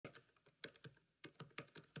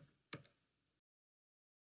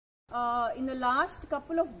In the last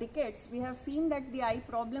couple of decades, we have seen that the eye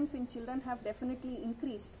problems in children have definitely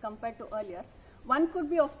increased compared to earlier. One could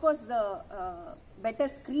be, of course, better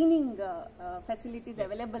screening facilities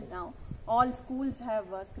available now. All schools have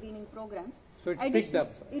screening programs. So it's picked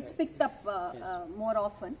up. It's picked up more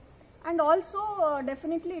often. And also,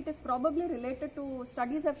 definitely, it is probably related to,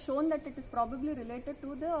 studies have shown that it is probably related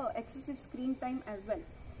to the excessive screen time as well.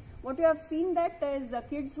 What you have seen that is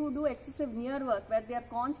kids who do excessive near work, where they are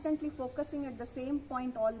constantly focusing at the same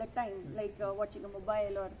point all the time, like watching a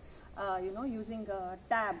mobile or using a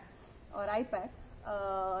tab or iPad,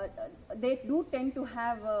 they do tend to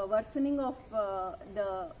have worsening of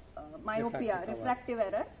the myopia, refractive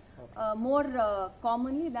error, more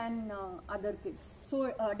commonly than other kids.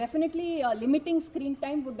 So definitely limiting screen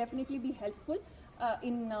time would definitely be helpful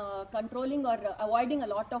in controlling or avoiding a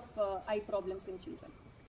lot of eye problems in children.